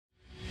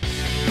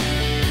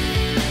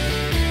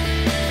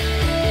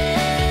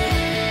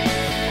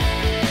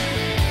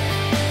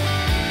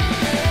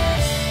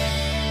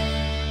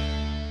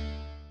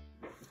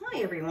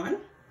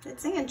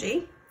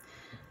Angie.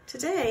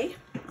 Today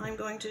I'm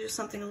going to do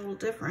something a little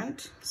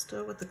different,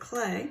 still with the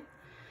clay,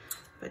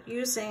 but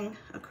using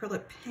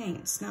acrylic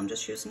paints. Now I'm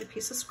just using a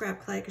piece of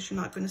scrap clay because you're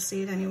not going to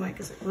see it anyway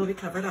because it will be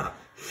covered up.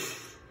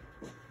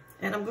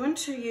 And I'm going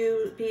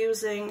to be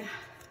using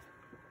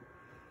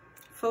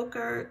Folk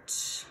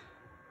Art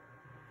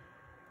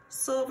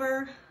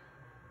Silver,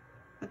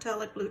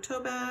 metallic blue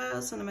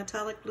topaz, and a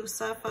metallic blue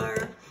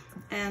sapphire,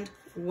 and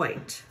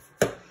white.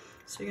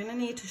 So you're going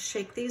to need to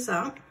shake these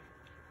up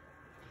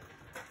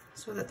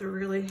so that they're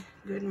really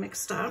good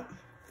mixed up.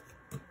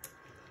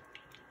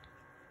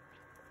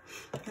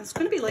 And it's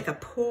going to be like a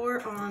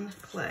pour on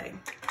clay.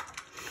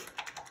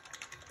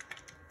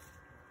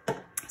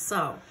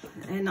 So,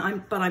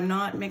 but I'm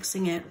not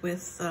mixing it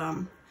with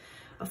a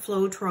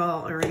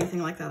Floetrol or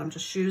anything like that. I'm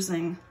just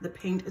using the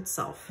paint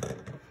itself.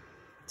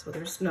 So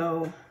there's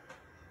no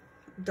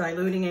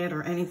diluting it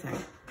or anything.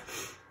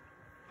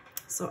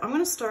 So I'm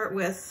going to start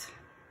with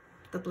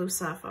the blue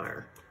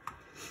sapphire.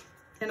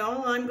 And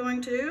all I'm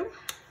going to do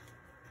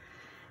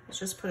is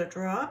just put a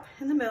drop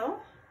in the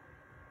middle,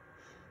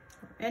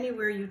 or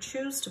anywhere you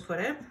choose to put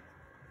it.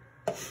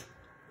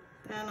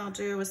 Then I'll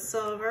do a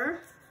silver.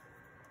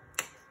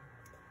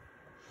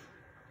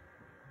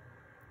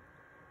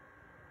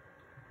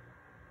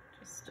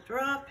 Just a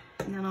drop,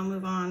 and then I'll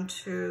move on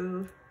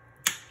to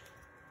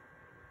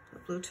the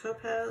blue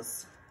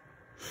topaz.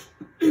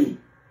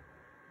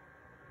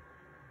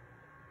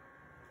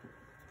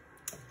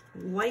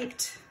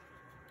 White,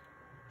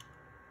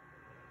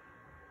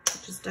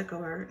 which is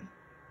deco art.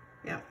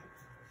 Yeah.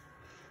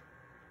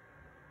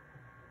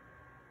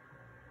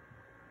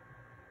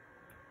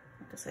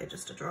 Like I say,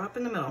 just a drop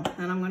in the middle,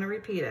 and I'm going to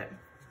repeat it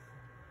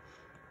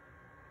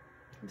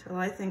until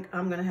I think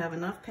I'm going to have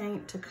enough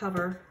paint to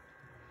cover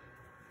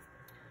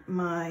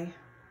my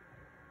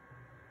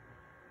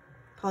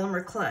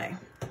polymer clay.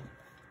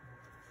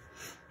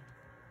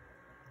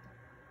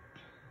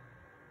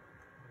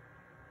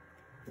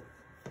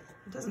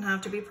 It doesn't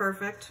have to be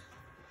perfect.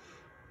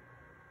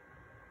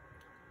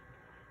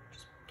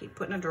 Just keep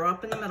putting a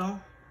drop in the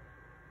middle.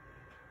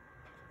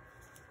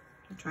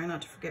 And try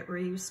not to forget where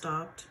you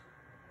stopped,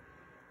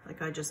 like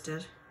I just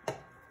did.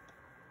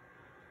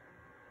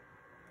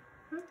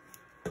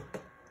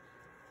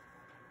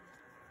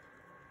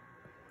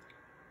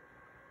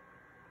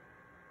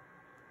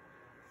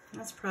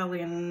 That's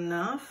probably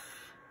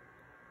enough.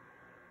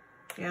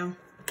 Yeah,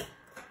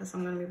 because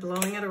I'm going to be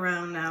blowing it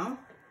around now.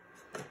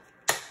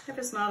 If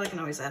it's not, I can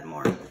always add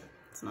more.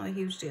 It's not a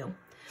huge deal.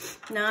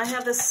 Now I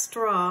have this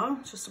straw,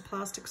 just a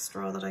plastic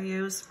straw that I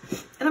use,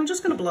 and I'm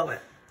just going to blow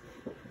it.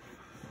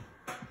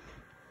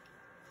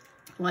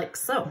 Like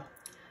so.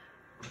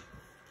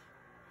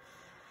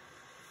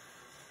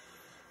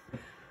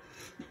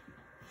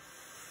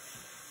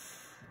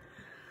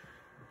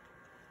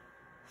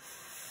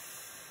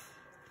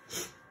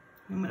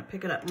 I'm going to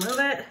pick it up and move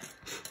it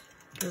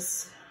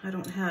because I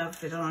don't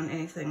have it on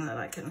anything that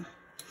I can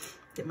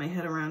get my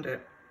head around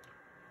it.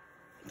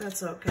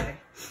 That's okay.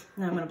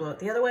 Now I'm going to blow it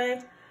the other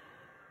way.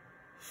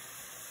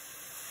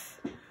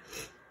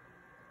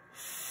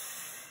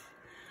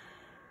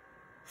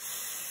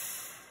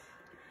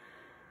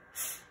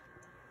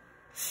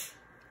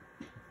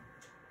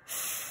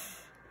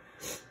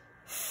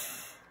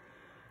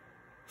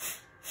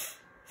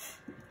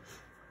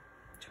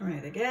 Turn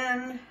it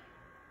again.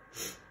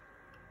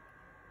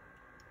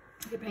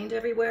 Get paint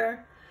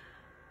everywhere.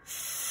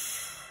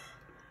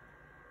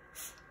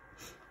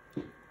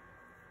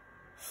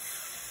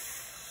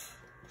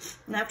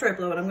 And after I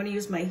blow it, I'm going to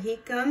use my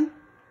heat gun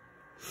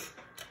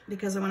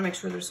because I want to make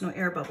sure there's no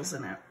air bubbles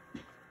in it.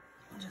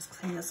 I'll just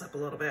clean this up a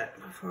little bit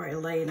before I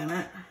lay it in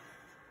it.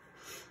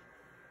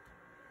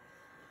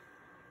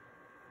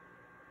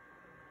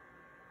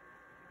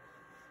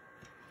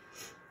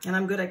 And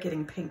I'm good at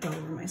getting paint all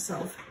over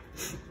myself.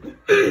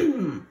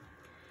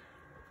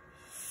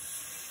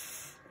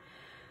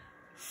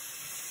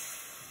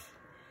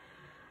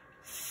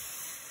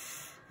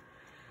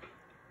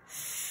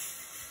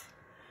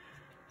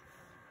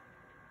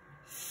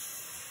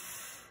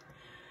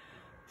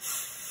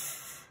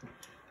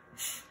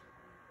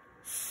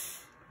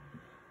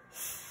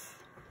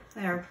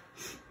 There,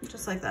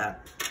 just like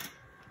that.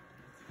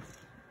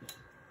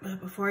 But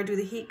before I do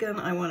the heat gun,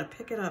 I want to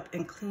pick it up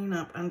and clean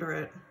up under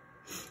it.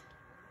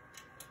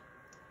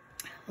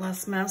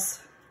 Less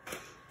mess.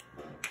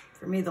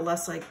 For me, the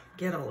less I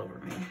get all over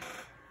me.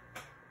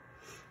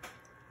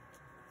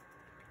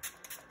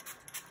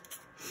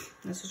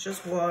 This is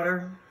just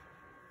water.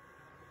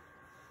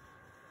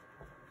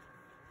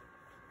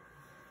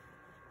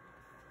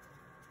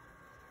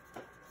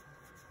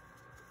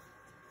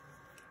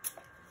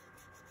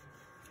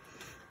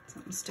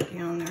 Something sticky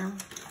on there.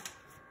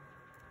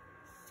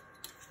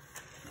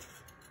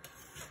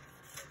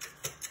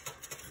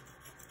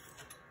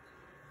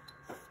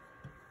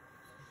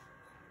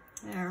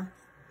 There.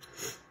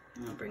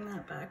 I'll bring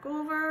that back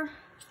over.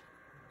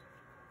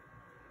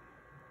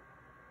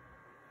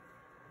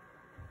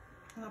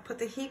 And I'll put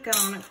the heat gun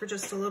on it for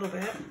just a little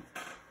bit.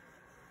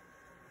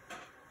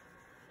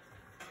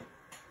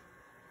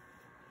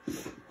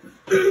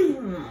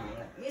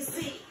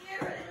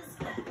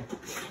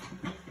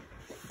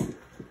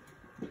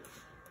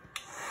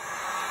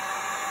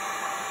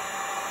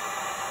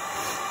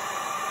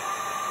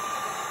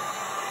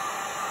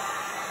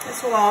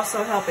 This will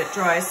also help it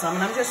dry some,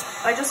 and I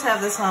just have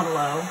this on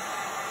low.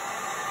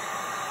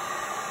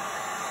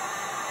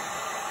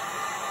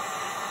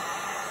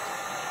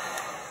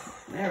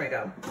 There we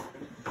go.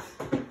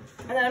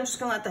 And then I'm just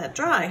gonna let that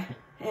dry.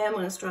 And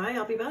when it's dry,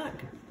 I'll be back.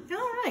 All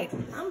right,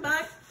 I'm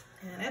back,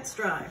 and it's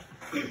dry.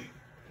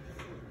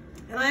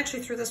 And I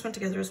actually threw this one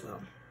together as well.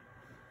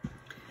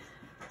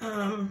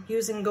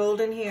 Using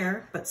gold in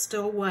here, but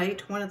still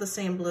white, one of the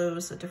same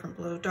blues, a different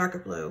blue, darker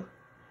blue,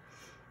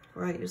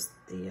 where I used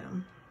the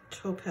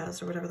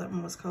topaz or whatever that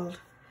one was called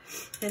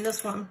in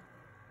this one.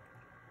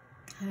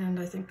 And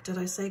I think, did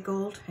I say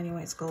gold?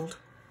 Anyway, it's gold.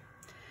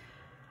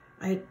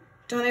 I'd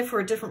done it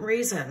for a different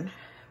reason,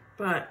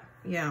 but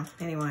yeah,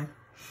 anyway,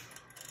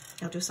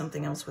 I'll do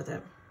something else with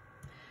it.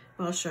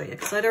 Well, I'll show you,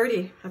 because I've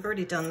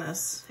already done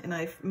this, and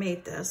I've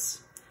made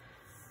this.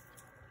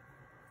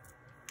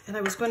 And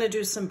I was going to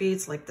do some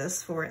beads like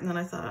this for it, and then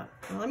I thought,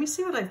 well, let me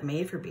see what I've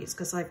made for beads,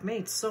 because I've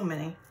made so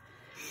many.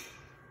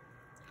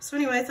 So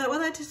anyway, I thought, well,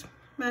 that just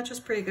matches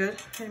pretty good,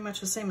 pretty much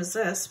the same as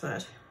this,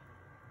 but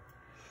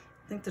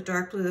I think the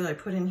dark blue that I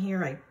put in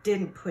here, I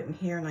didn't put in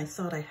here, and I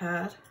thought I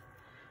had.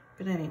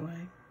 But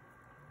anyway,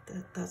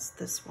 that's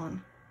this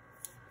one.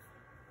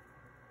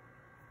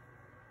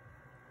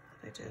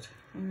 I did.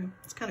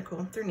 It's kind of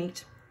cool. They're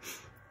neat.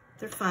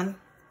 They're fun.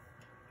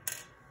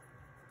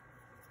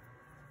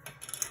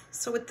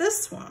 So with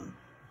this one,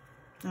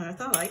 now I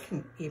thought I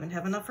can even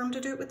have enough room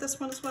to do it with this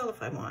one as well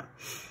if I want.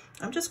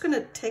 I'm just going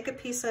to take a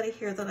piece out of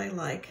here that I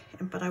like,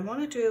 but I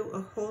want to do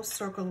a whole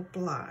circle of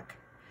black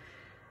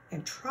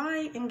and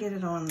try and get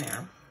it on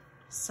there,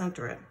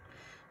 center it.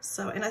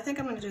 So, and I think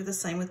I'm going to do the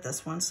same with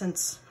this one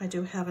since I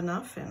do have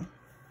enough, and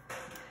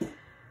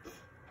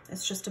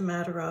it's just a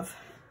matter of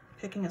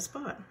picking a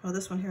spot. Well,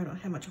 this one here I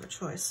don't have much of a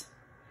choice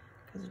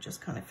because it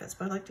just kind of fits,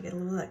 but I like to get a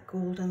little of that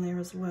gold in there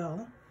as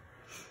well.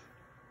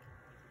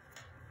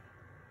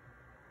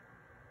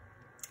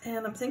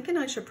 And I'm thinking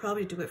I should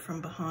probably do it from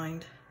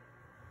behind.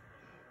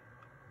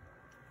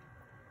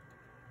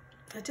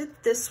 I did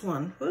this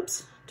one,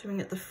 whoops, doing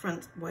it the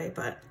front way,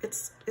 but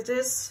it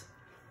is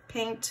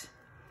paint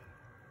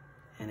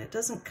and it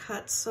doesn't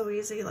cut so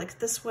easy. Like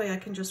this way I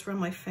can just run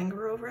my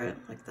finger over it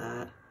like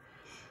that,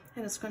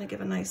 and it's going to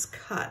give a nice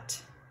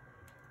cut.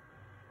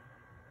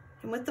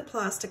 And with the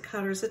plastic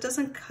cutters, it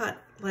doesn't cut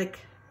like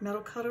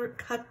metal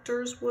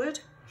cutters would.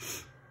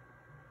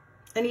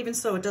 And even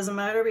so, it doesn't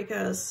matter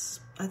because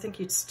I think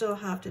you'd still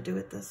have to do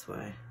it this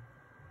way.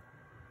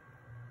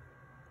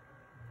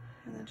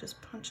 And then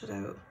just punch it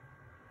out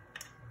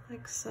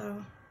like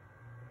so.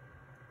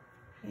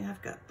 Yeah,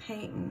 I've got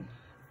paint and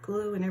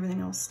glue and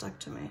everything else stuck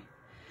to me.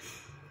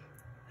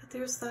 But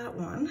there's that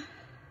one.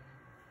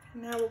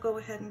 And now we'll go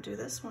ahead and do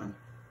this one.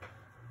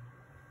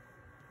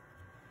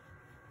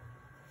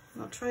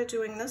 And I'll try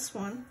doing this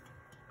one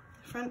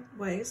front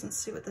ways and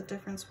see what the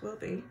difference will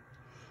be.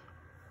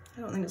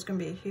 I don't think it's going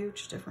to be a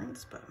huge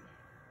difference, but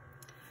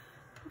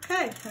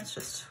okay, that's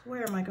just,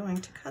 where am I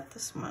going to cut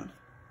this one?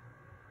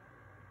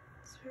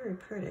 It's very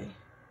pretty.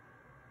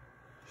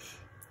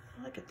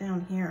 I like it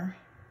down here.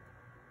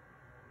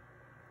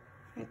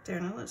 Right there.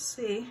 Now let's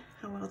see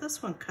how well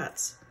this one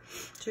cuts.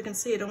 So you can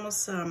see it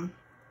almost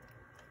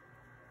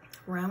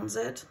rounds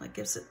it, like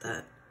gives it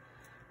that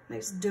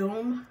nice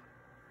dome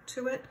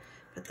to it.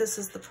 But this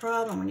is the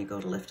problem when you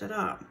go to lift it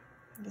up.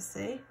 You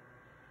see?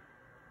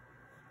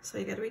 So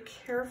you got to be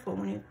careful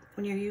when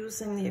you're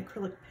using the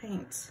acrylic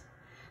paints.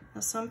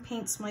 Now some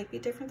paints might be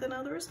different than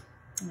others.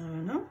 I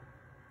don't know.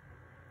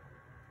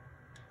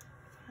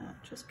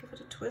 Just give it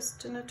a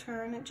twist and a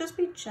turn and just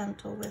be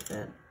gentle with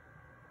it.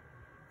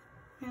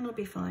 And it'll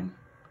be fine.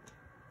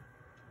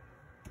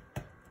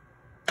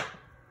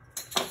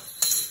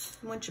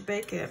 And once you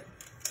bake it,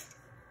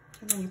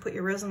 and then you put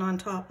your resin on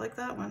top like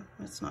that one,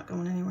 it's not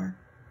going anywhere.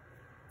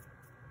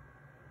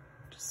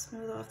 Just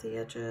smooth off the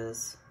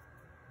edges.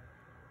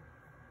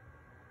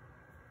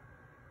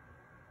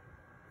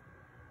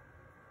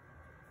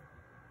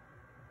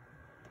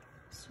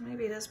 So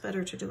maybe it is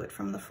better to do it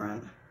from the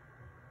front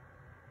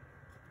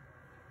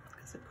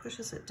because it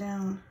pushes it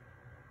down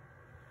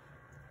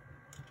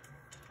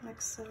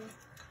like so.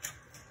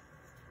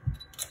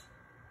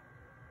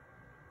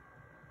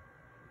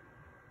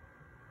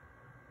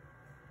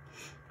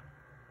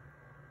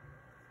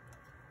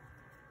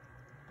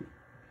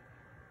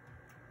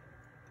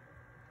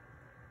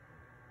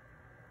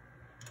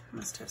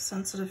 Must have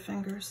sensitive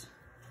fingers.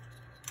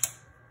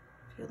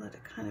 I feel that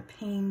it kind of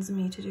pains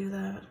me to do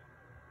that.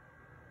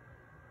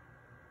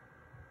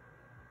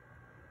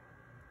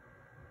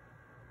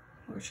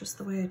 Or it's just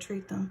the way I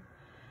treat them.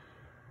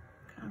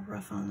 Kind of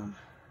rough on them.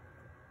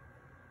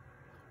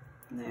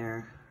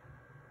 There.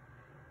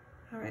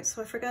 All right,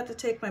 so I forgot to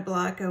take my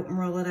black out and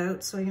roll it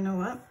out, so you know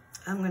what?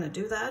 I'm gonna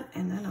do that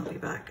and then I'll be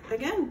back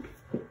again.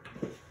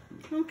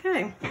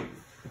 Okay,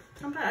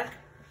 I'm back.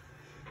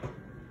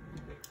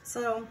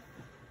 So,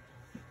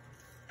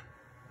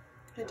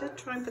 I did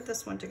try and put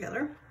this one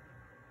together.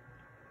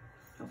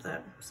 Hope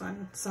that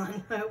sun,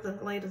 I hope the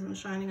light isn't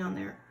shining on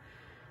there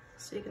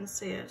so you can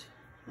see it.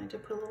 I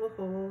did put a little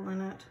hole in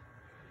it.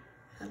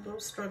 had little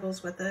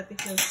struggles with it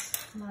because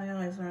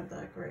my eyes aren't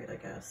that great, I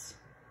guess.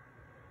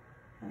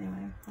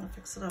 Anyway, I'll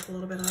fix it up a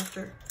little bit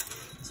after.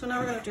 So now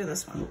we're going to do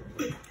this one.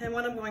 And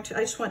what I'm going to,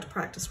 I just went to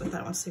practice with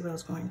that one, see what I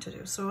was going to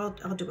do. So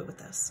I'll do it with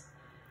this.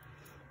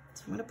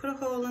 So I'm going to put a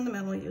hole in the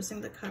middle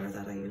using the cutter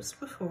that I used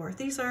before.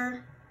 These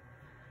are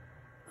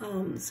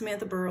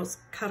Samantha Burrow's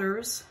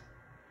cutters.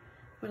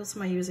 What else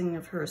am I using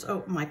of hers?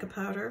 Oh, mica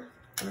powder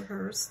for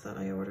hers that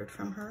I ordered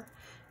from her.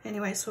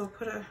 Anyway, so I'll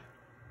put a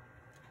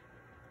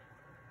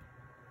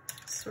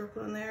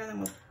circle in there, then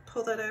we'll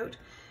pull that out.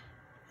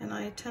 And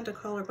I tend to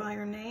call her by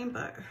her name,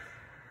 but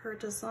her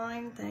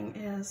design thing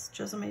is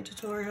Jessamine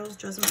Tutorials,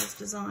 Jessamine's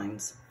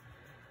Designs.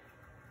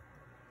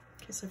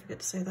 In case I forget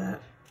to say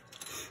that.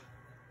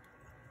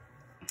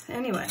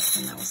 Anyway,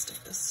 and now we'll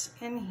stick this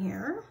in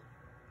here.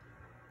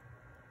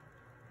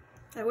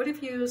 I would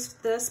have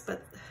used this,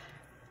 but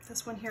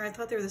this one here, I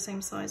thought they were the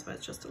same size, but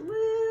it's just a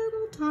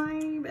little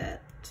tiny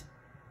bit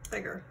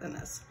bigger than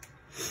this.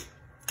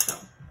 So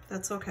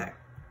that's okay.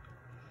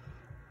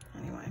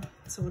 Anyway,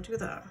 so we'll do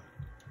that.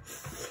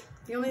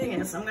 The only thing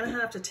is I'm gonna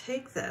have to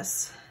take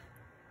this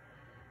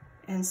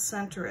and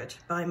center it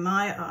by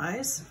my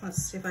eyes.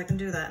 Let's see if I can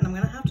do that. And I'm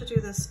gonna have to do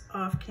this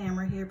off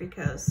camera here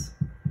because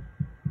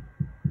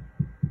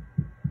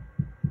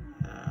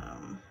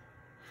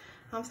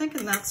I'm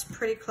thinking that's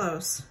pretty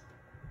close.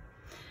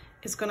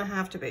 It's gonna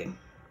have to be,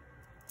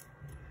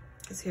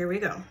 because here we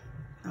go.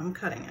 I'm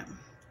cutting it.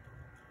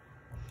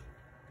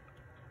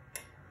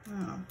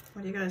 Oh,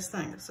 what do you guys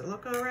think? Does it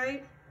look all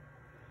right?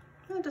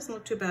 Well, it doesn't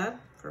look too bad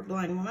for a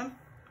blind woman.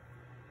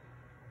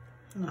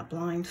 I'm not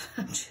blind,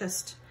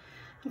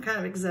 I'm kind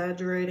of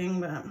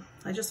exaggerating, but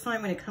I just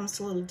find when it comes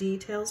to little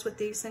details with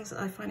these things,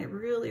 I find it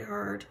really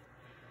hard.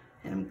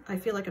 And I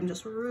feel like I'm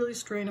just really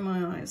straining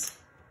my eyes.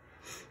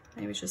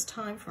 Maybe it's just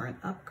time for an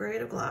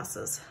upgrade of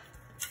glasses.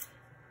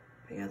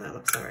 But yeah, that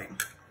looks all right.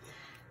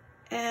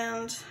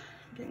 And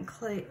I'm getting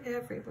clay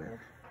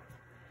everywhere.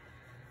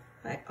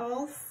 I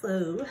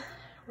also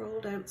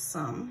rolled out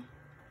some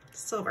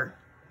silver.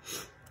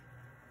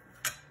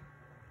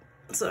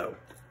 So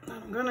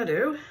what I'm gonna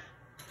do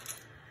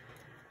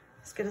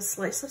is get a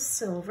slice of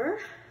silver,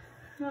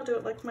 and I'll do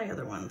it like my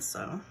other ones.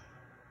 So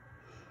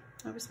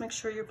always make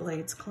sure your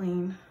blade's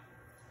clean.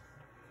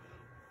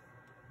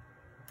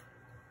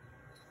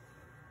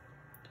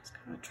 Just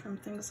kind of trim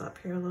things up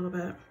here a little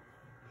bit.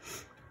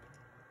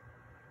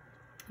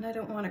 And I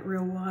don't want it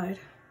real wide.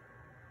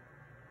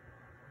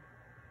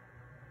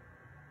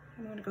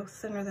 I'm gonna go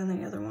thinner than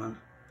the other one.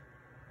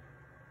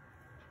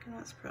 And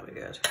that's probably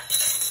good.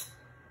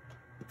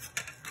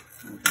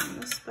 And bring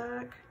this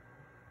back.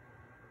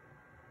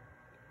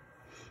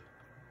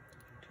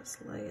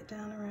 Just lay it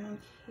down around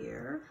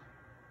here.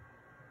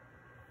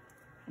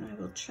 And I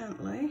will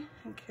gently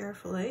and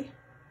carefully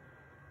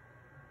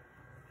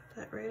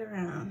put that right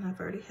around. I've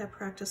already had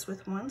practice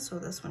with one, so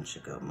this one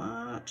should go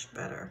much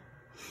better,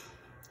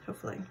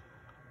 hopefully.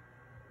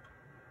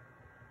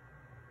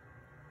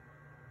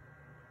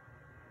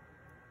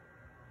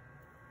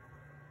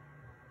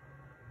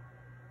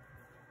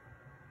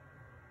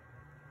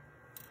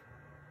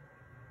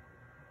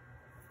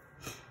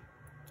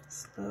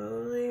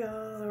 Slowly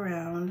all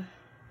around,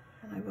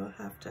 and I will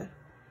have to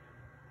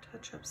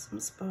touch up some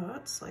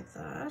spots like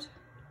that.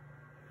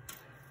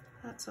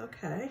 That's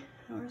okay.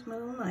 Where's my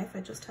little knife?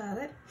 I just had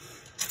it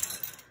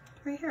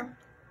right here.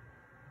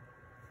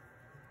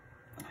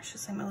 I should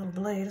say my little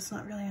blade. It's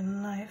not really a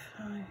knife.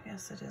 I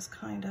guess it is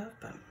kind of,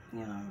 but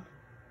you know,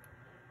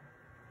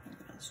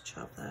 let's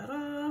chop that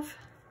off.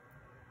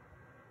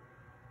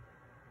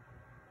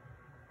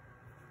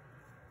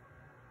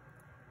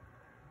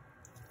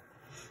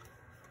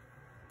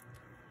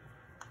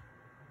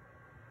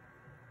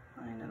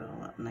 Line it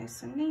all up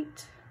nice and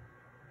neat,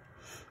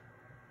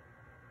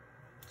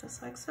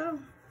 just like so.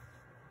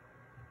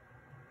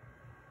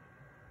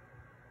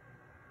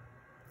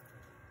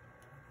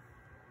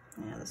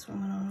 Yeah, this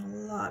one went on a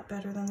lot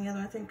better than the other.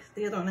 I think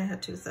the other one I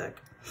had too thick.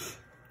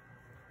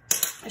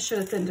 I should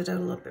have thinned it out a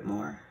little bit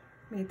more.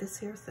 Made this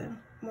here thin,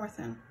 more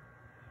thin.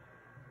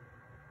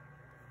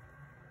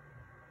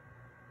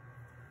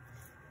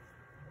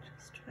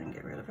 Just try and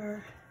get rid of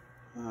our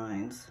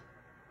lines,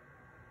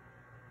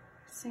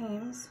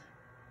 seams.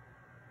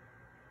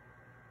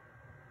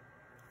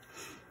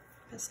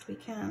 Best we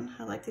can.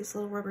 I like these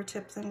little rubber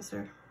tip things.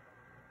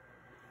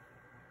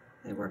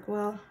 They work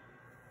well.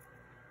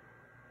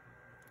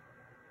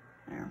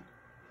 There.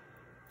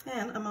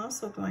 And I'm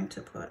also going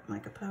to put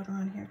mica powder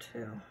on here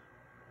too.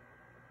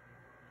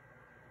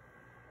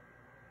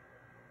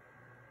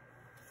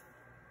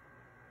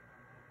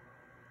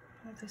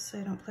 Like they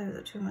say, don't play with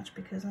it too much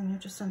because then you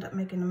just end up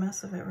making a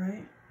mess of it,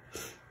 right?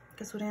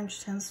 Guess what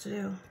Ange tends to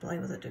do? Play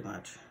with it too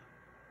much.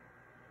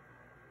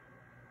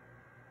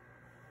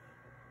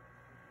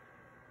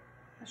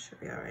 That should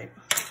be all right.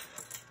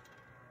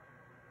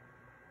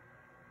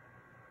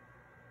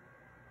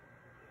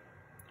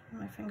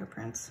 My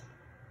fingerprints.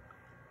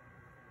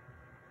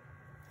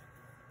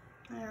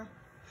 There.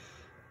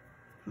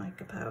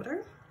 Mica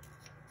powder.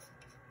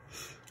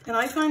 And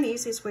I find the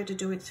easiest way to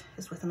do it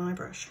is with an eye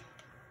brush.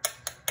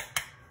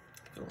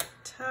 a little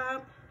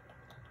tap.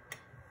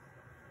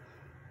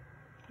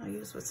 I'll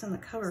use what's in the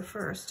cover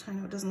first. I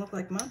know it doesn't look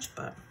like much,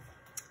 but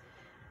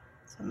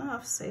it's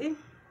enough, see?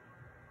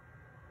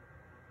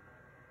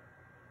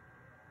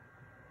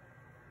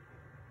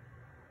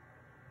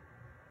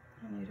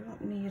 And you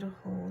don't need a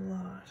whole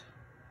lot.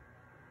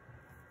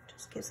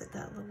 Just gives it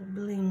that little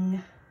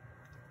bling.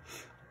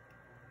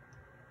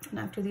 And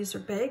after these are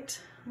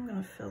baked, I'm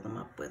gonna fill them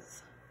up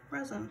with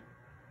resin.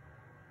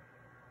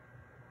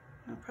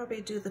 I'll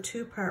probably do the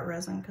 2-part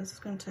resin because it's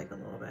gonna take a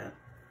little bit.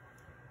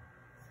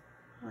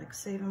 I like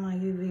saving my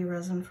UV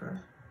resin for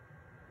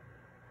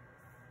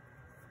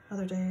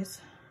other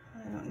days.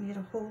 I don't need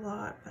a whole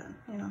lot, but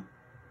you know.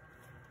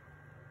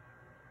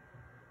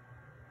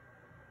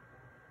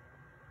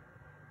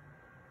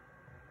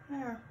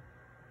 There.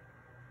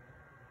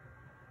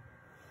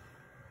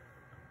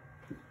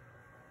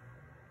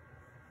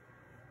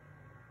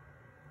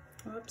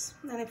 Whoops.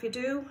 And if you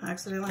do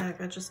accidentally,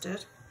 like I just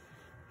did,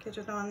 get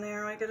it on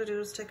there, all you gotta do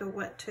is take a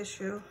wet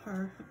tissue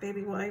or a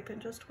baby wipe and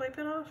just wipe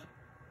it off.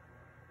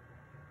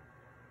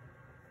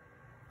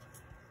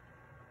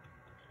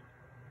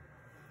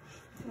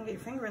 Get your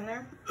finger in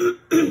there.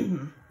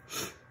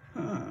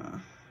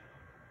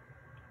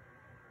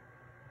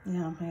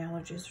 Yeah, my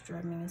allergies are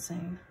driving me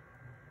insane.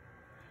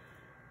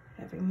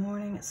 Every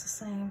morning it's the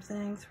same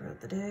thing.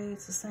 Throughout the day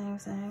it's the same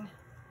thing.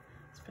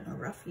 It's been a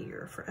rough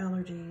year for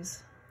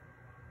allergies.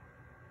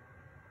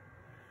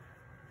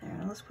 There,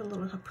 now let's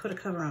put a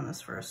cover on this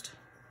first.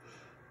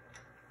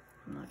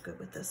 I'm not good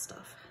with this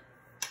stuff.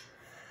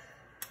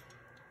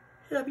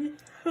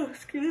 Oh,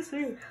 excuse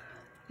me.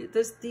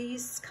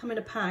 These come in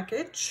a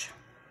package.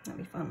 Let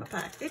me find my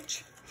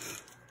package.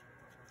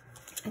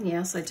 And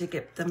yes, I did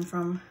get them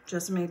from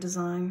Jessame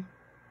Design.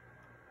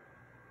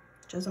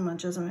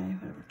 Jessame,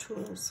 whatever,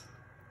 tools.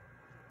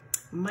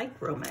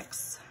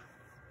 Micromix.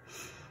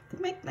 They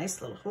make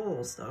nice little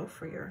holes though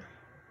for your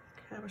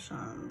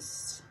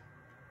cabochons.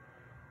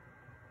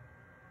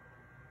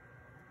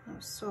 I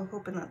was so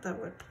hoping that that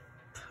would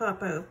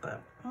pop out,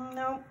 but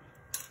no.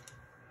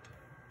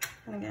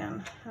 And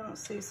again, I don't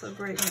see so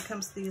great when it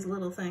comes to these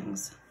little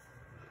things.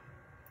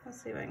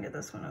 Let's see if I can get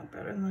this one out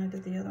better than I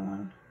did the other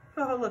one.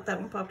 Oh, look, that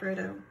one popped right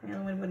out. The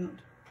other one wouldn't.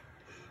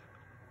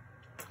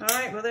 All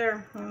right, well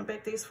there, I'm gonna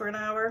bake these for an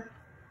hour.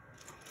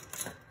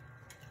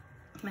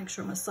 Make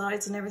sure my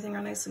sides and everything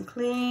are nice and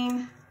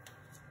clean.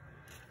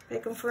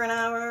 Bake them for an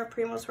hour,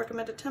 Primo's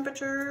recommended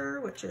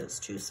temperature, which is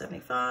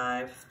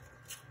 275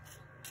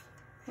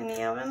 in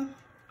the oven.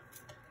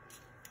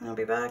 And I'll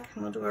be back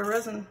and we'll do our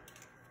resin.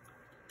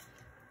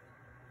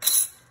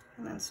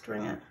 And then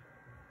string it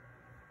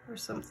or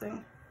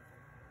something.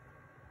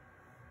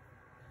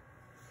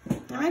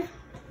 All right,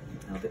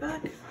 I'll be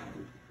back.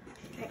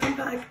 Okay, I'm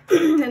back.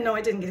 And no,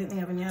 I didn't get it in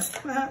the oven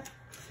yet.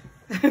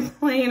 I'm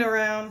playing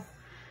around.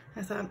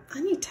 I thought,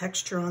 I need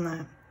texture on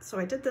that. So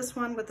I did this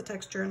one with the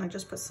texture and I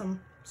just put some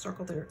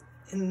circle there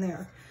in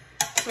there.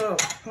 So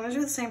I'm gonna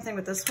do the same thing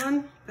with this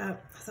one,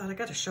 but I thought I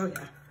gotta show you.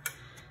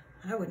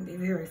 That wouldn't be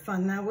very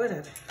fun now, would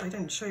it? If I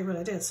didn't show you what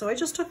I did. So I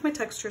just took my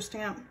texture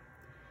stamp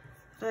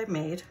that I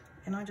made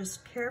and I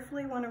just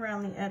carefully went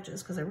around the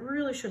edges because I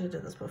really should have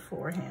did this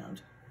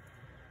beforehand.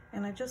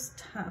 And I just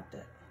tapped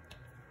it.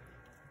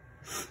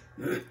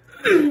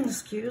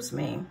 Excuse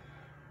me.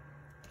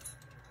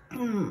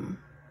 And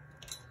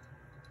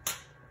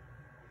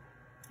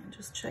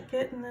just check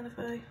it, and then if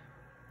I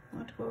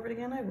want to go over it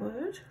again, I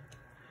would.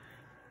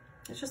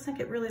 I just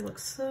think it really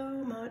looks so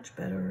much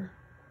better.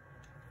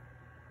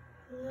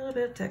 A little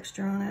bit of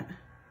texture on it.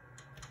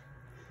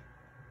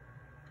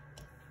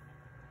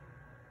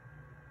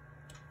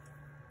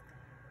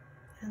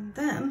 And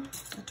then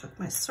I took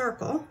my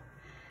circle.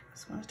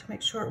 Just wanted to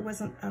make sure it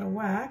wasn't out of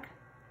whack.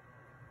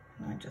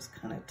 And I just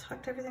kind of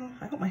tucked everything.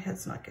 I hope my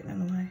head's not getting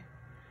in the way.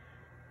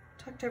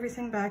 Tucked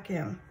everything back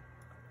in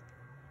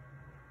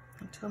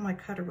until my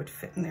cutter would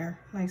fit in there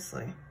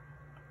nicely.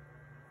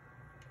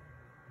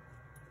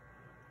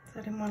 I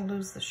didn't want to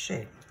lose the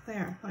shape.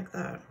 There, like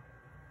that.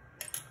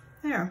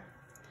 There.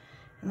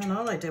 And then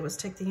all I did was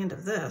take the end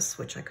of this,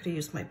 which I could have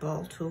used my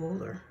ball tool,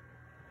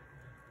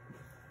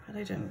 but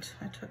I didn't.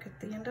 I took at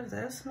the end of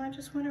this and I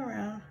just went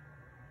around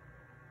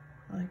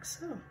like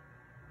so.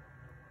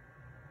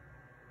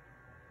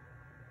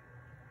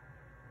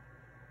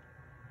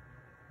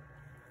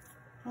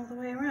 All the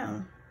way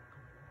around.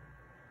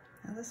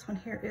 Now this one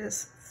here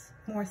is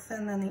more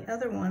thin than the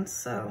other one,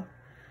 so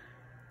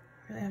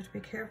I really have to be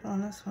careful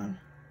on this one.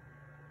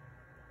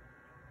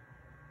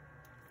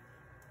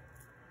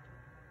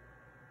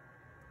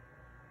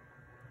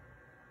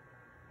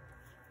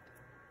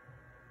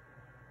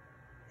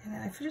 And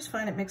I just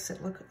find it makes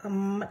it look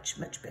much,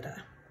 much better.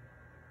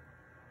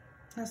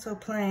 Not so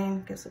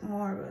plain, gives it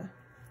more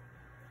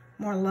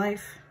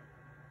life,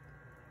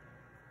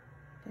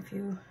 if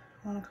you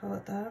want to call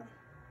it that.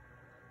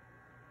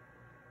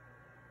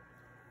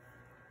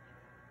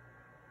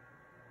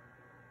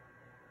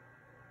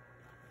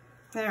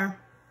 There.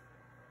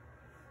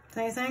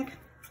 Don't you think?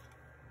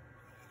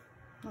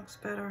 Looks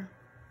better.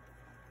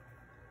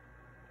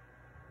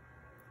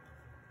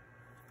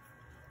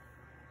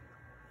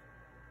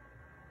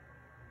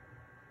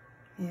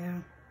 Yeah,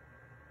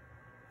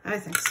 I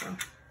think so.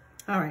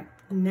 All right,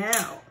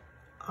 now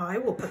I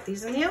will put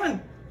these in the oven.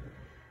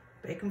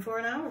 Bake them for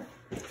an hour,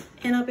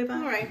 and I'll be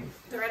back. All right,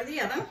 they're out of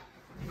the oven,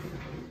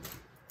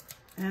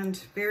 and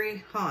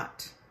very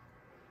hot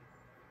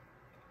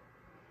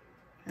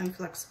and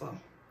flexible.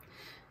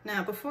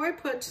 Now, before I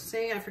put,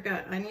 see, I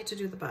forgot, I need to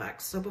do the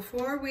backs. So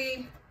before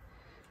we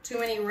do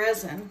any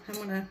resin, I'm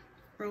gonna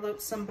roll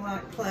out some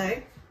black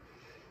clay,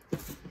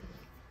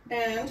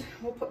 and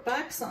we'll put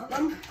backs on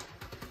them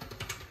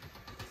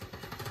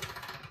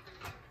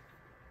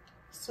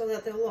so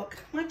that they'll look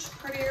much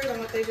prettier than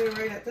what they do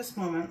right at this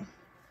moment.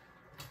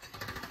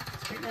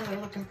 Right now they're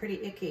looking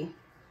pretty icky.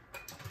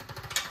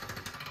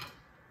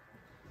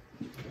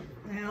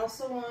 I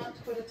also want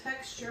to put a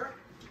texture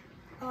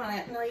on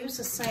it, and I'll use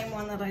the same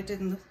one that I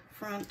did in the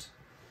front.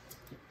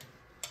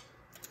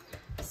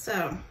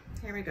 So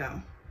here we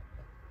go.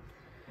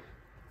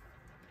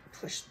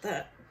 Push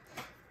that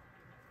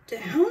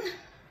down.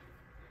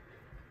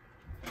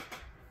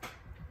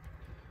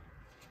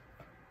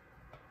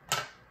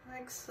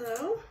 Like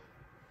so.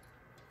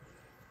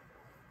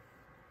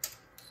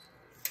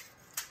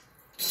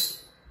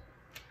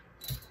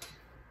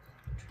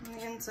 Trim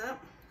the ends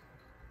up.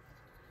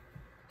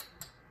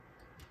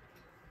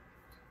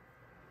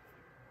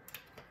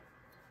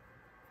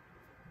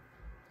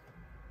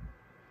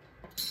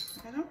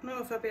 I don't know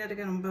if I'll be able to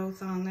get them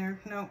both on there.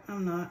 No,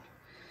 I'm not.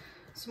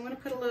 So I'm going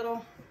to put a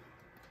little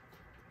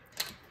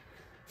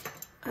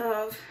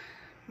of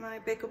my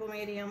bakeable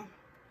medium,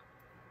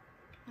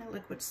 my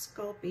liquid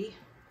Sculpey,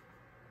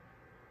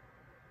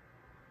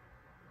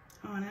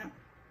 on it.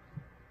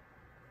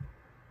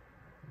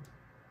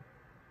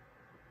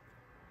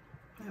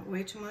 Not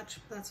way too much,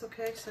 but that's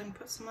okay, so I can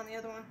put some on the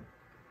other one.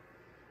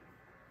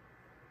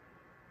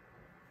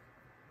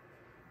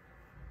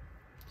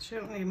 So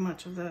you don't need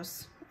much of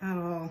this at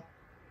all.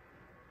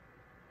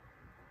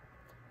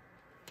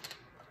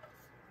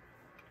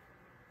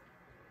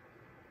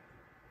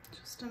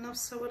 Just enough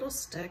so it'll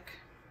stick.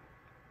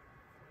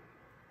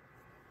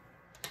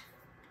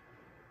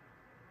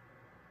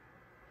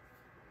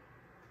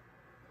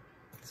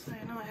 So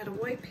I know I had a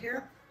wipe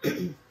here.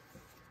 There.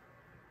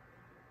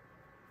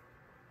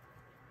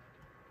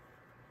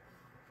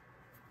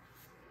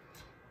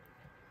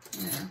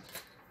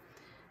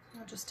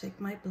 I'll just take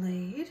my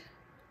blade,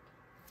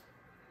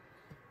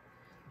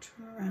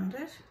 trim around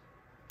it.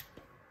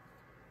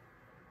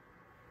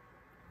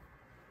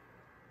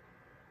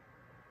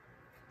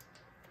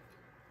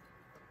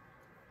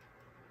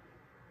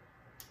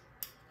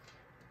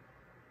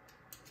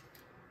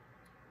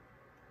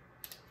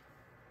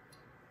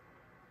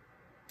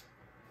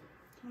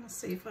 I'm gonna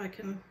see if I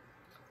can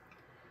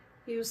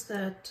use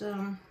that,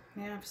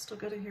 yeah, I've still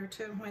got it here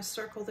too, my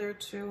circle there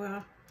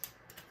to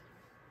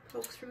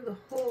poke through the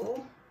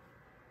hole.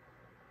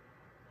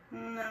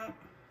 No, I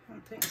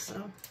don't think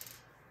so.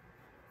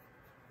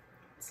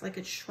 It's like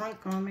it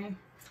shrunk on me.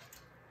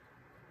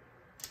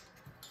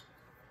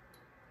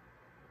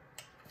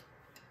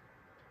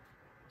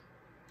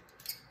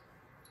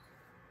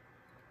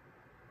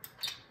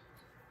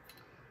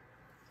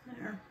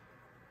 There,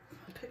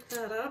 I'll pick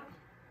that up.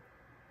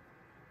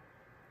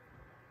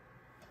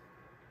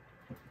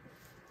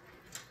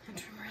 And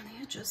trim around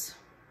the edges.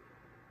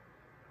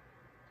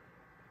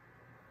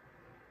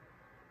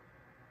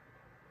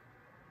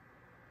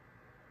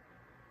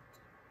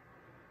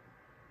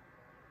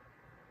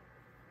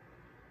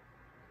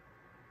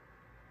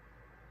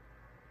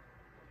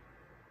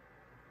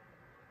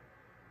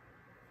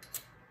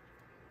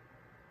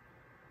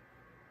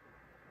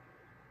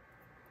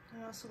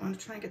 I also want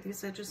to try and get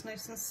these edges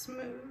nice and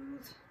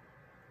smooth.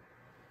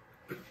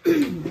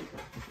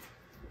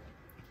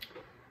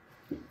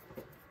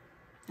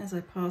 As I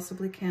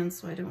possibly can,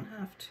 so I don't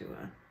have to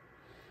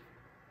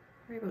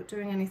worry about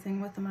doing anything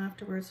with them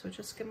afterwards. So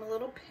just give them a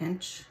little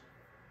pinch.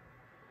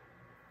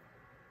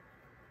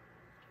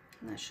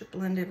 And that should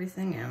blend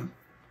everything in.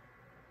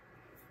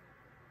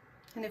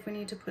 And if we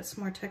need to put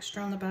some more texture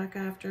on the back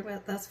after,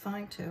 but that's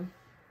fine too.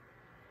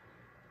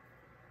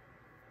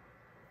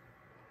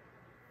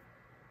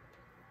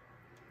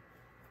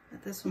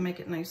 But this will make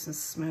it nice and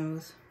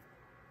smooth.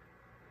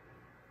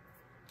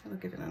 It'll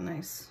give it a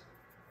nice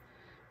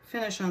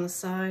finish on the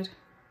side.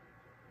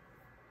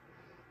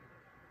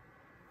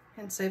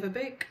 And save a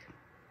bake.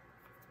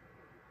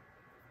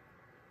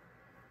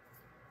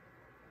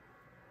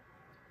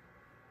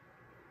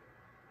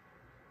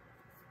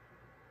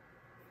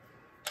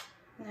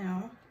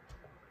 Now,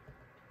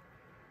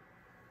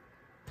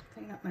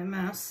 clean up my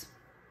mess.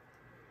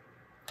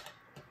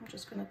 I'm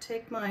just going to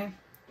take my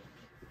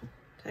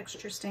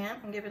texture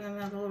stamp and give it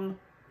another little,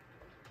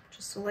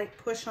 just a light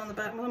push on the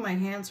back. Well, my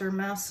hands are a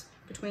mess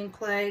between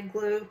clay,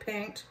 glue,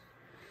 paint.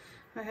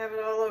 I have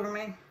it all over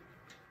me.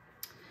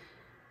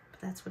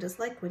 But that's what it's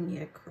like when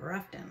you're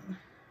crafting.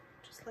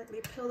 Just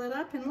lightly peel that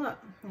up and look,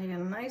 you get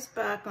a nice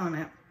back on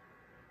it.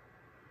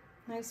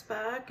 Nice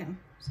back, and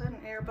is that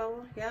an air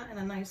bubble? Yeah, and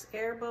a nice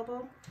air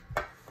bubble.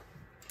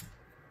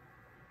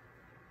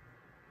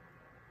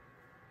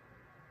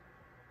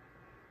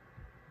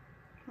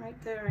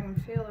 Right there, I can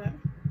feel it.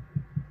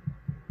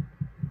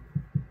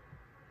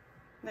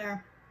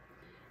 There.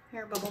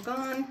 Air bubble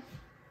gone.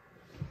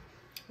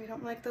 We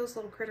don't like those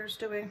little critters,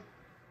 do we?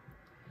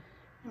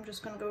 I'm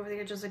just going to go over the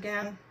edges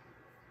again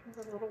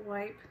with a little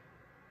wipe.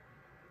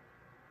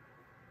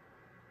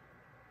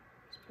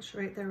 Just push it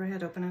right there,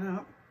 right, open it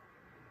up.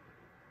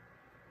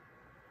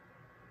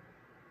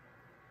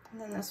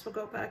 And then this will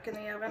go back in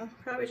the oven,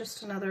 probably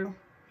just another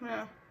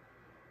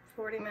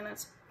 40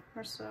 minutes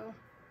or so.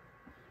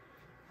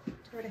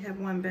 I already have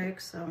one bake,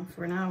 so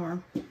for an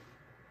hour.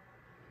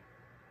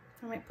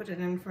 I might put it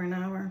in for an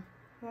hour,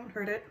 won't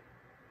hurt it.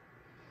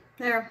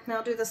 There, now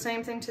I'll do the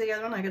same thing to the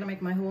other one. I gotta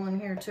make my hole in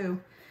here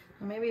too.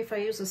 Well, maybe if I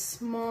use a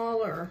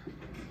smaller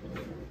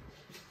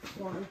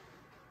one,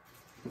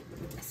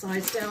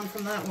 size down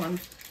from that one.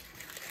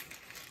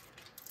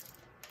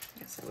 I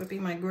guess that would be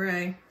my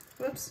gray.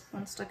 Whoops,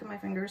 one stuck in my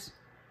fingers.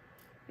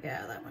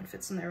 Yeah, that one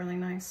fits in there really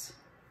nice.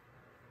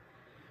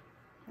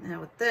 Now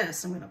with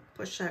this, I'm gonna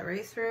push that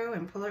right through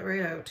and pull it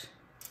right out.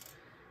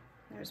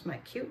 There's my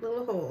cute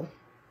little hole.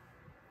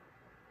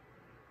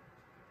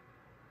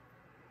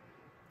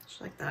 Just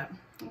like that.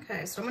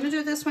 Okay, so I'm gonna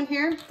do this one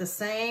here, the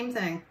same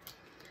thing.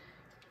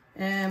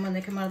 And when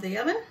they come out of the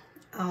oven,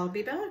 I'll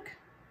be back.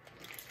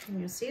 And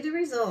you'll see the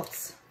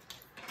results.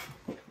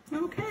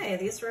 Okay,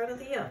 these are out of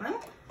the oven.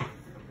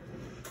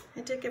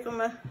 I did give them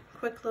a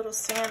quick little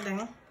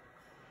sanding.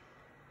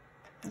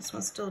 This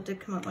one still did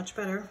come out much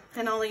better.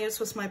 And all I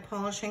used was my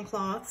polishing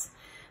cloths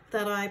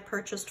that I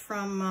purchased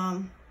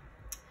from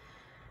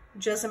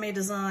Jessamy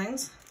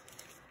Designs.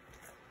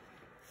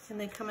 And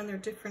they come in their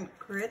different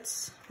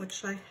grits,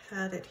 which I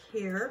had it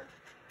here.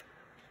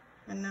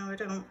 And now I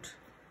don't.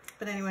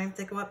 But anyway,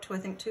 they go up to I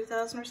think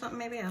 2,000 or something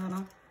maybe, I don't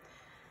know.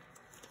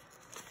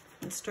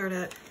 And start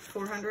at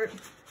 400.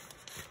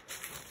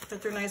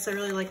 But they're nice, I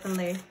really like them.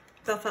 They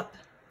buff up.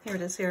 Here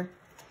it is here.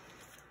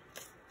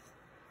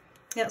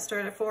 Yeah,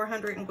 start at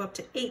 400 and go up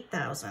to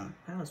 8,000.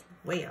 That was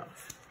way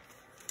off.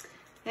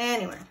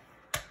 Anyway,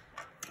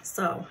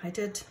 so I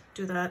did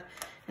do that,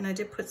 and I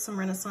did put some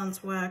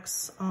Renaissance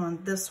wax on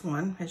this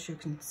one, as you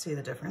can see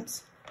the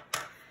difference.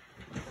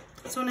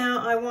 So now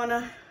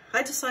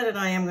I decided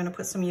I am gonna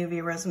put some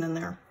UV resin in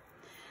there.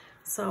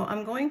 So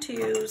I'm going to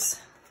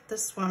use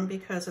this one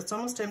because it's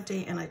almost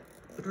empty, and I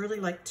would really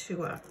like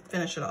to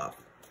finish it off.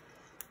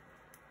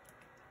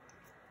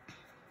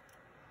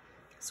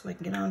 So I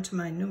can get on to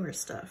my newer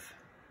stuff.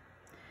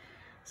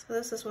 So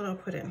this is what I'll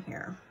put in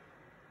here.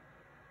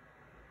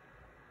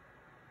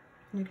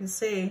 You can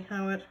see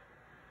how it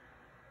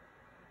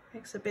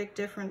makes a big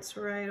difference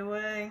right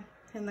away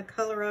in the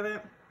color of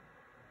it.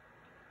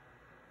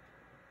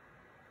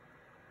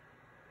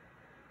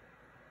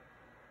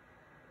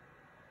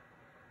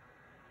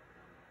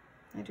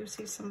 I do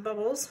see some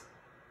bubbles.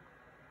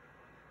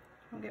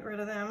 I'll get rid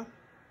of them.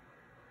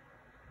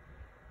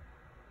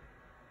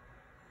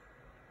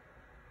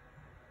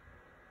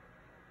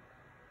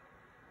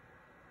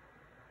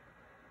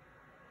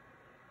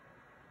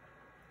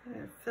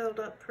 They're filled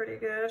up pretty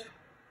good.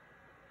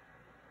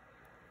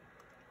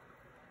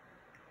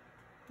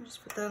 I'll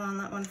just put that on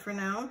that one for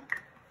now.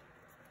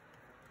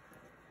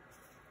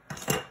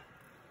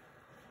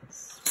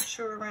 Switch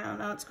her around.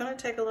 Now it's going to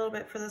take a little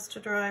bit for this to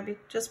dry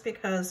just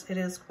because it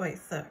is quite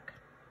thick.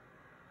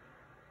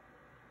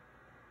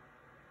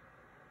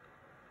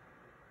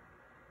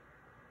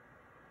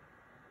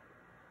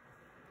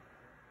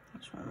 I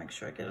just want to make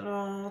sure I get it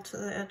all to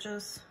the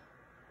edges.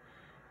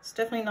 It's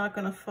definitely not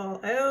going to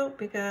fall out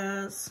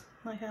because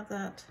I have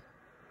that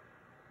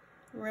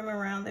rim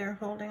around there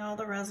holding all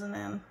the resin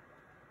in.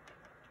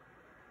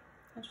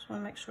 I just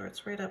want to make sure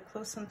it's right up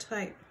close and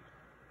tight.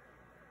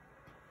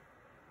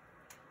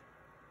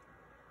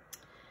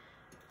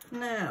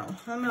 Now,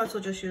 I might as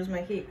well just use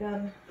my heat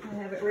gun. I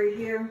have it right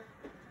here.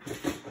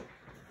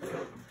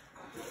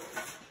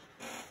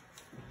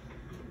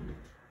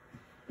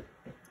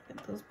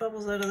 Get those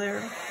bubbles out of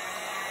there.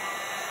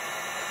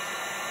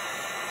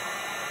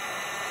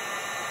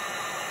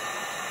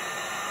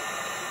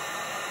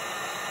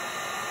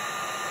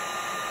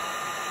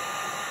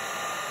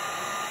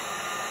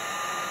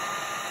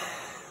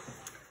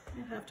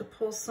 Have to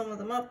pull some of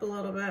them up a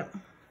little bit.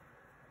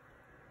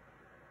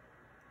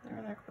 They're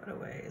in there quite a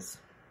ways.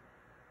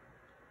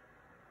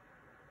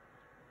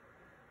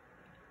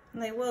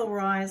 And they will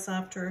rise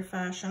after a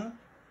fashion.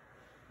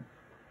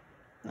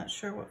 Not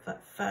sure what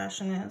that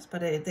fashion is, but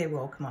they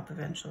will come up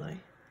eventually.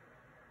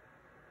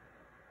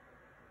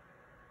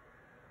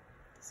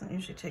 Doesn't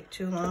usually take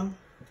too long.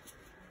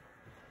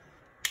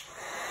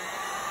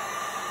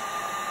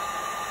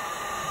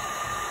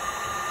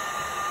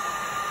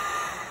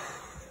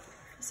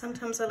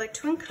 Sometimes I like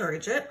to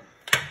encourage it.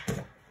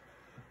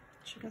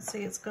 As you can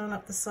see, it's gone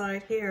up the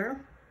side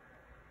here.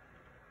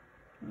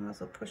 I might as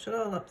well push it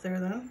all up there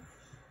then.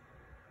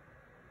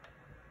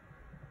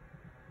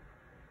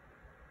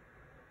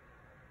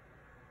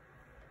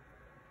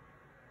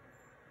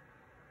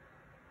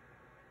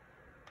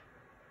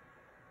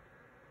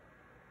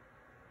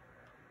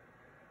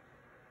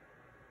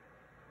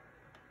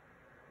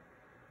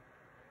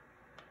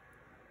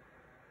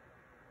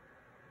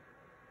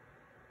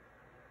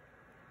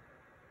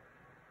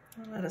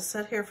 I'll let it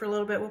set here for a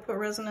little bit. We'll put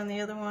resin in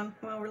the other one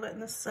while we're letting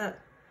this set.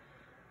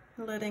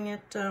 Letting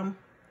it, the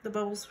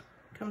bubbles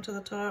come to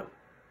the top.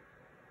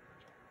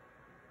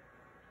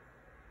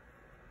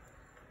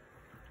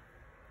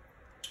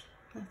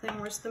 Nothing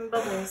worse than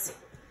bubbles.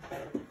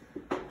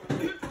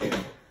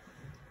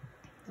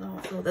 So I'll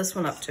fill this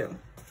one up too.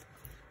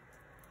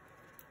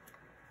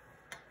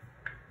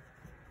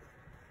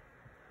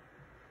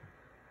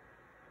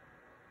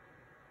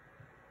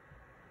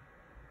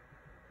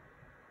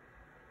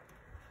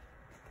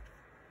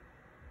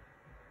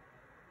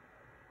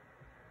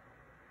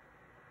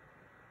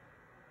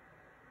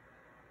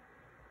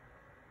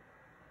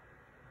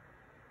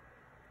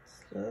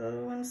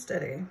 Slow and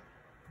steady.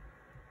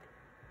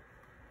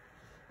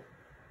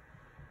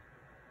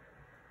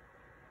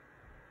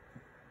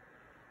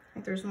 I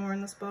think there's more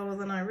in this bottle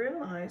than I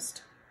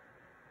realized.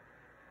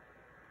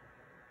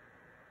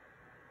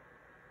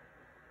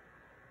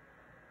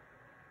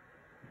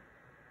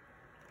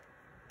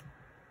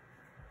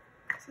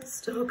 It's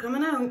still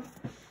coming out.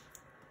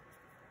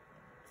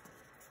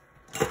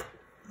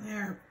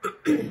 There.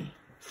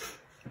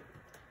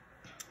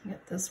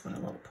 Get this one a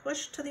little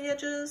push to the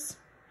edges.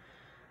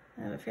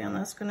 I have a feeling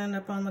that's going to end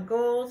up on the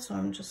gold, so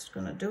I'm just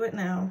going to do it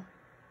now.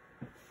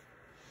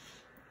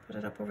 Put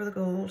it up over the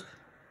gold.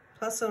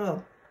 Plus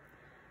it'll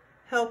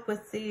help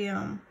with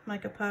the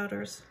mica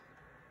powders.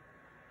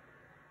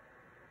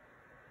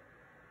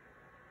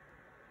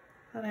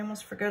 That I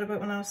almost forgot about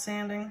when I was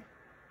sanding.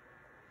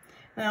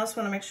 And I also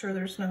want to make sure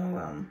there's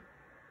no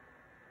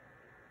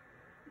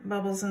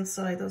bubbles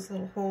inside those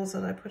little holes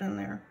that I put in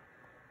there.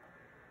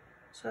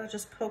 So I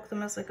just poke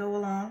them as I go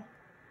along.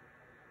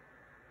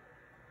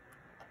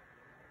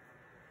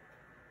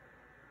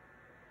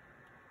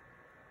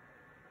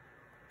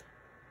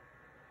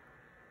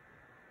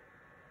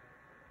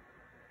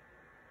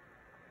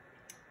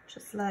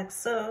 Just like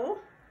so.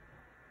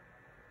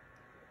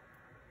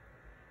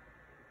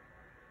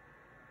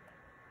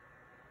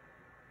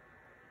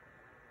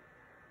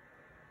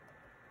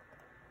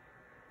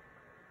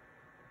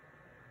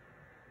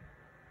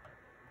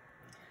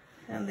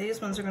 And these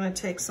ones are going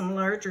to take some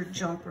larger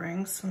jump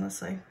rings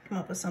unless I come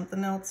up with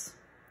something else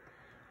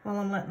while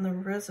I'm letting the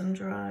resin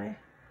dry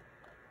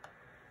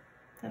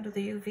under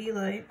the UV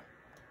light.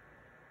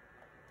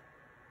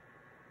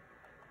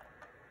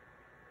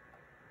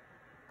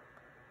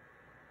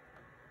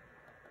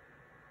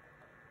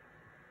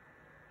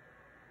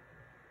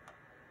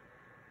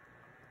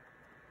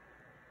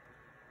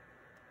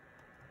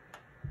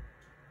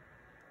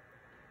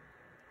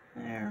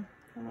 There,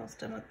 almost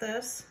done with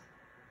this.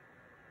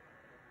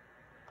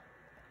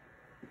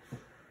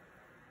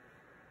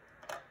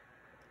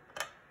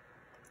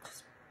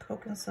 Just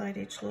poke inside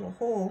each little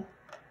hole.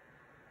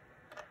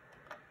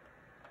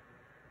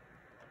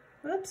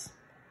 Whoops.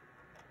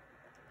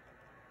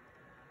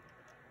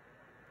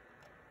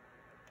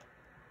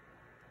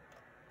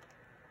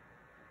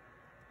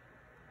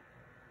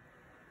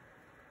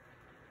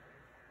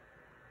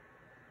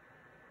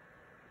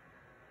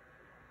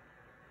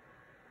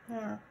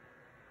 There.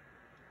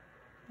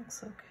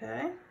 Looks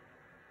okay.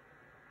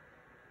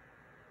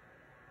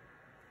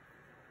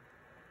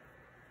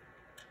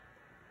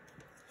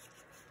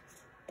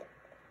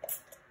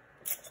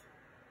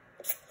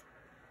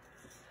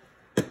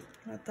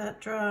 Let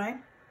that dry.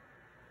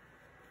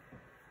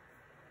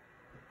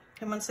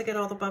 And once I get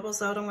all the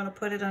bubbles out, I'm going to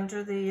put it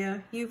under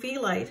the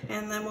UV light,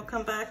 and then we'll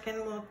come back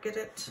and we'll get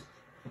it,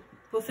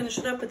 we'll finish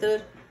it up with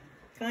the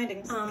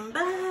findings. I'm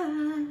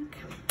back.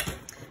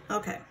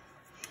 Okay,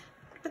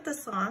 put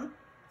this on.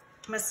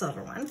 My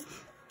silver one.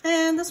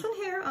 And this one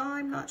here,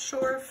 I'm not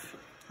sure if,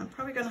 I'm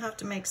probably going to have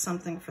to make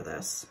something for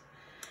this.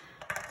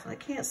 So I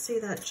can't see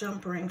that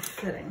jump ring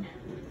fitting.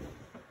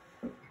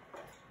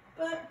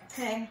 But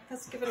hey,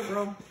 let's give it a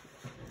roll.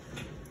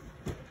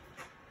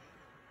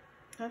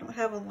 I don't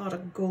have a lot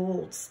of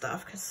gold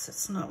stuff because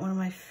it's not one of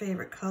my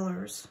favorite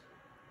colors.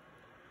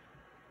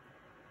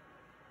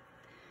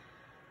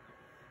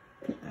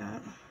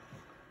 That.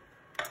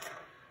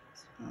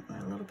 So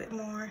a little bit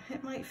more.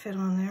 It might fit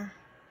on there.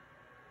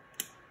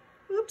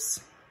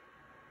 Oops.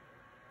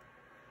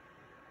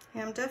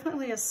 Yeah, I'm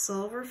definitely a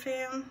silver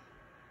fan.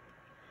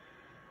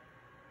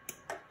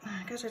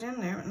 I got it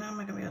in there, but now I'm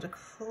not gonna be able to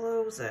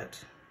close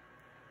it.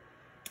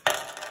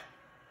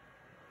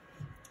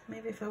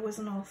 Maybe if I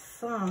wasn't all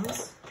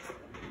thumbs.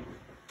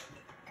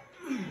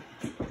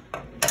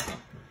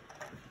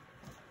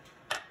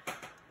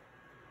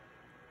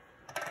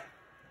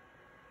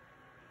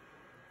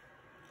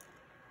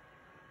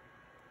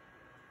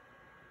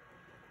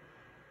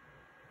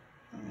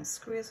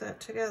 Squeeze that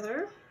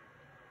together.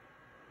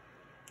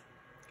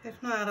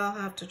 If not, I'll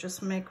have to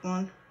just make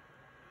one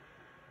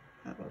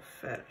that will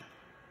fit.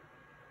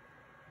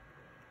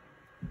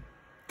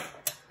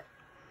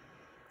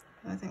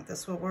 I think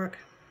this will work.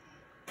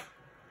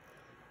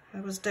 I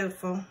was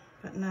doubtful,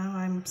 but now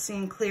I'm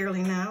seeing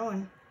clearly now,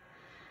 and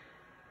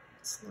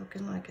it's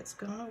looking like it's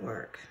gonna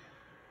work.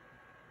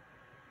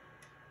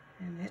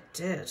 And it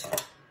did.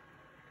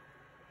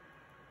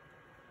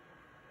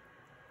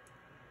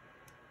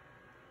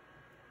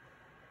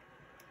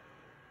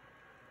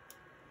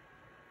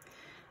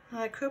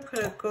 I could put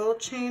a gold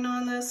chain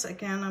on this.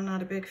 Again, I'm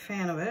not a big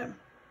fan of it.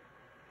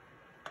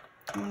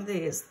 One of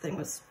these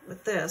things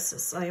with this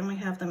is I only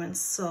have them in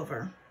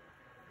silver.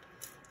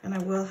 And I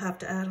will have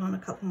to add on a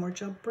couple more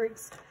jump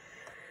rings.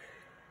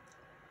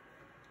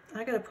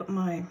 I gotta put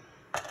my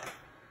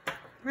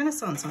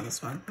Renaissance on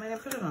this one. I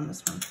didn't put it on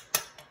this one.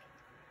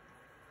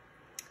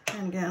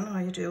 And again,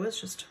 all you do is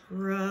just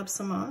rub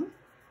some on.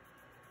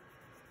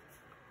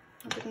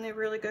 And they're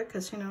really good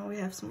because, you know, we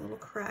have some little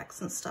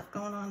cracks and stuff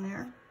going on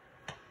there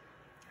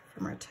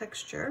from our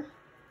texture.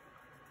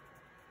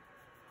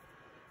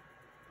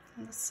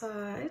 On the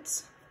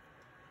sides.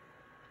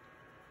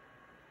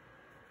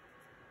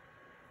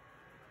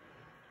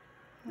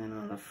 And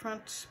on the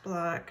front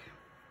black.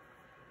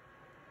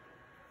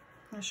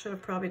 I should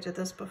have probably did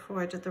this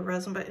before I did the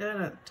resin, but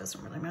yeah, it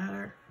doesn't really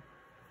matter.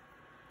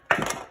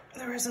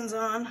 The resin's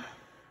on.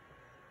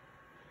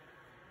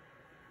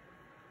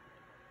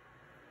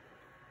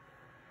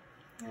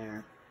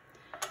 There.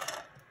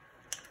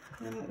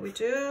 And then what we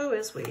do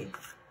is we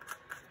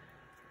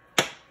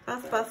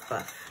buff, buff,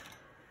 buff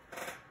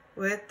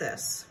with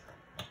this.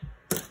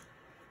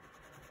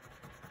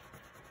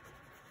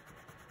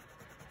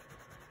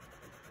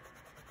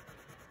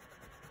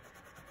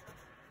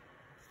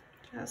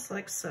 Just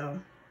like so.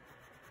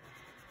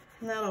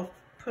 And that'll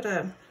put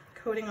a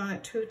coating on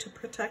it too to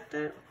protect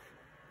it.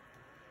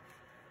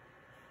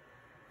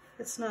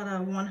 It's not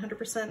a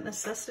 100%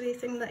 necessity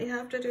thing that you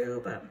have to do,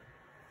 but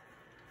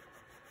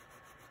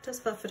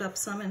just buff it up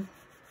some and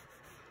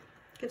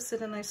gives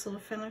it a nice little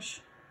finish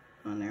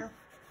on there.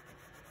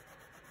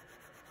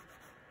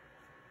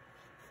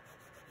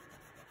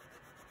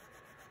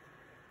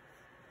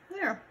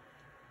 There.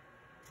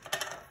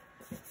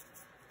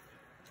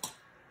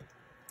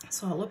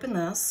 So I'll open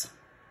this.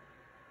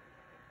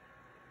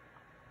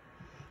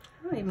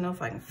 I don't even know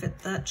if I can fit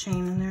that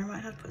chain in there. I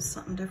might have to put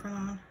something different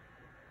on.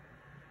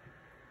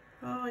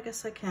 Oh, I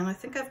guess I can. I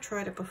think I've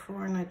tried it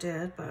before and I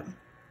did, but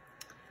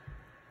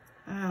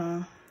I don't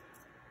know.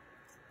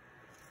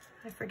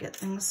 I forget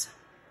things.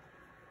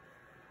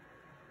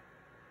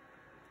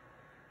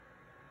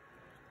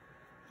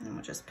 And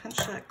we'll just pinch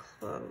that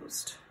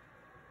closed,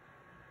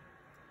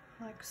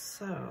 like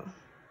so.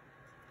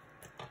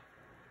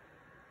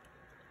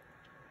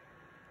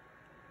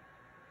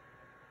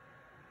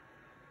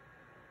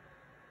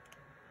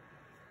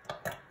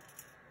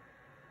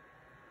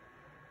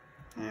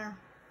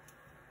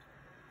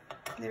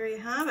 There you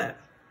have it.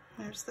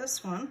 There's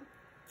this one.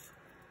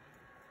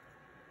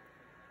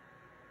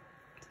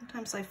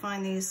 Sometimes I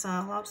find these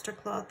lobster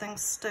claw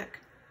things stick.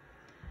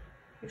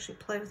 Usually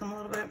play with them a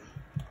little bit.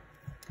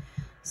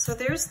 So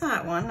there's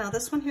that one. Now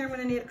this one here, I'm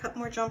going to need a couple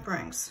more jump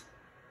rings.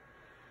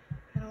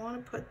 And I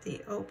want to put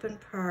the open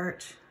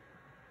part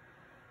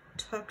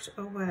tucked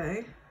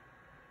away.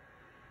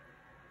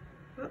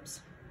 Whoops,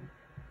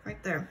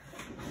 right there.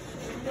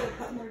 Get a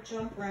couple more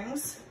jump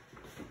rings.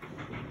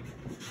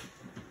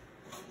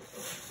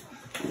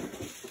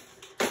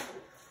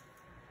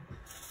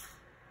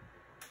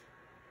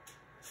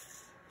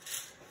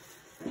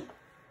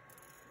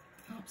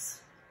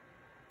 Oops.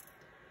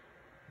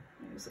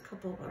 Use a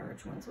couple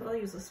large ones, but I'll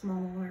use a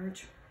small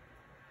large.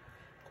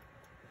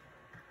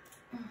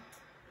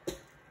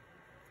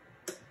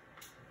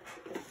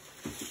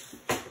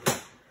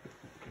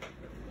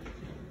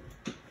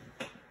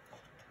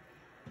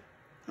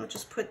 I'll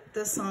just put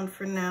this on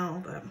for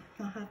now, but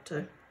I'll have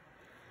to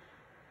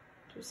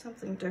do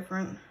something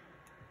different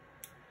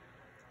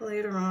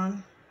later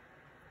on.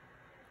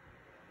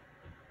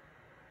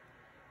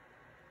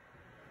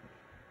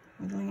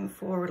 I'm leaning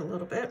forward a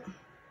little bit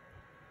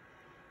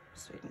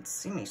so you can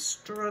see me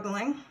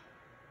struggling.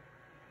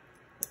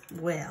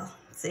 Well,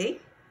 see?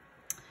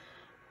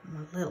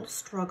 I'm a little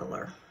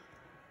struggler.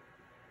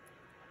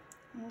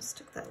 I'll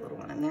stick that little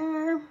one in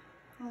there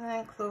and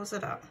then close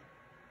it up.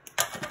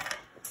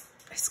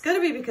 It's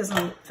gonna be because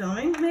I'm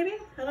filming, maybe?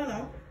 I don't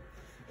know.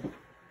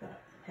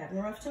 But having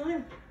a rough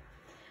time.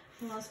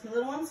 I lost my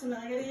little one, so now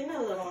I gotta get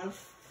another little one.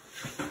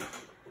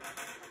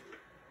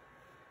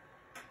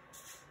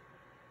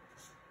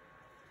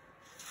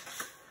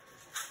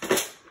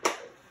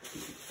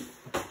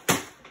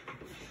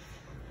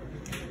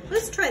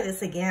 Let's try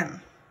this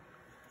again.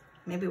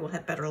 Maybe we'll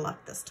have better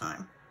luck this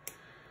time.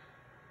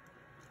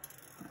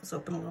 Let's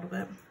open a little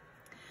bit.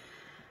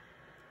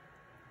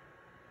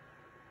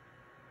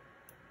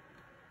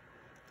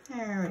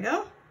 There we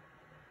go.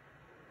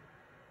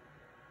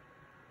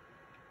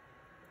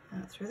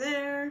 That through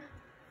there.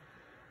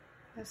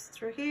 This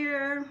through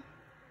here.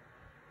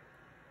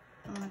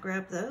 I'm gonna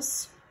grab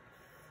this.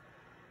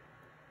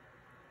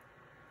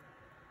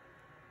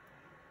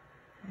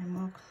 And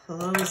we'll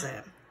close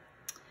it.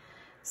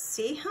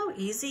 See how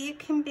easy it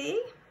can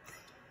be?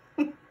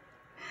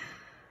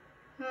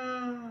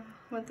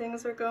 When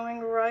things are going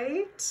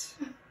right.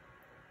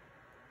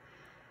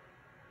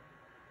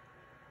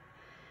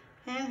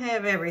 Can't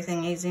have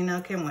everything easy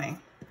now, can we?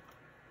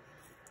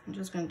 I'm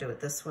just gonna do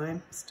it this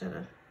way instead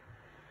of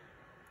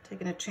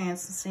taking a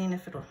chance and seeing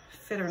if it'll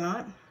fit or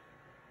not.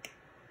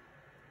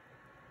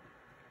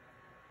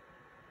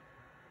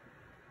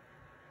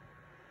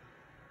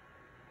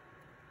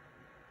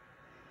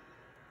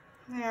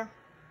 There.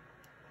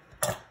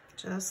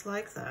 Just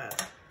like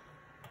that.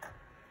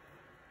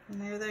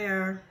 And there they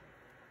are.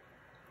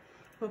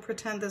 We'll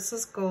pretend this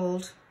is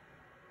gold.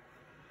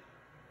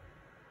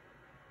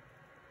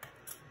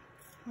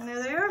 And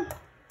there they are.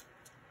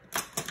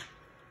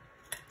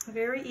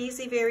 Very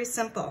easy, very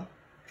simple.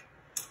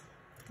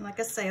 And like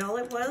I say, all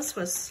it was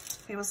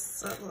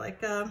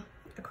like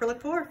acrylic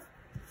pour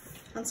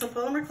on some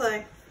polymer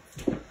clay.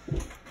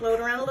 Blow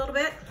it around a little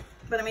bit.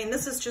 But I mean,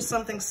 this is just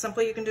something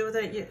simple you can do with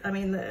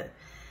it.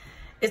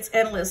 It's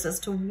endless as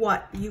to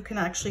what you can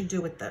actually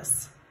do with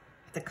this.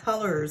 The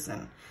colors,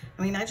 and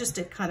I mean, I just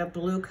did kind of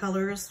blue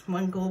colors,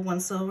 one gold, one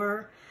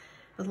silver,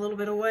 with a little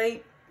bit of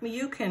white.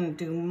 You can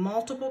do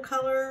multiple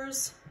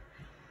colors.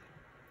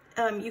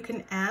 You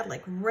can add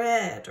like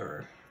red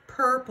or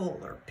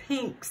purple or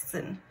pinks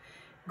and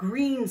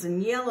greens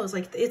and yellows.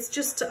 Like, it's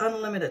just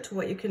unlimited to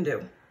what you can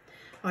do.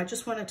 I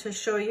just wanted to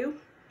show you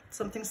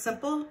something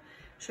simple,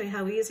 show you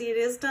how easy it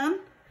is done.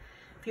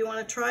 If you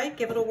want to try it,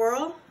 give it a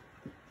whirl.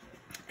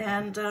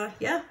 And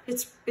yeah,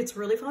 it's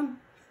really fun.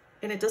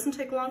 And it doesn't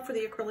take long for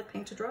the acrylic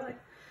paint to dry,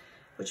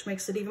 which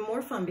makes it even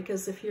more fun,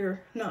 because if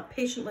you're not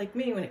patient like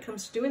me when it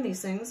comes to doing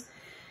these things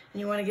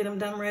and you want to get them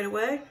done right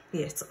away,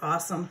 yeah, it's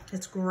awesome.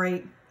 It's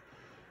great.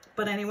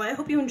 But anyway, I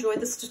hope you enjoyed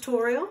this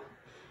tutorial.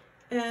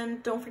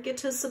 And don't forget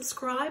to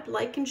subscribe,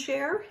 like, and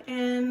share.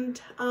 And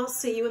I'll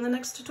see you in the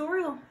next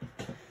tutorial.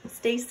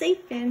 Stay safe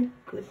and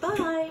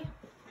goodbye.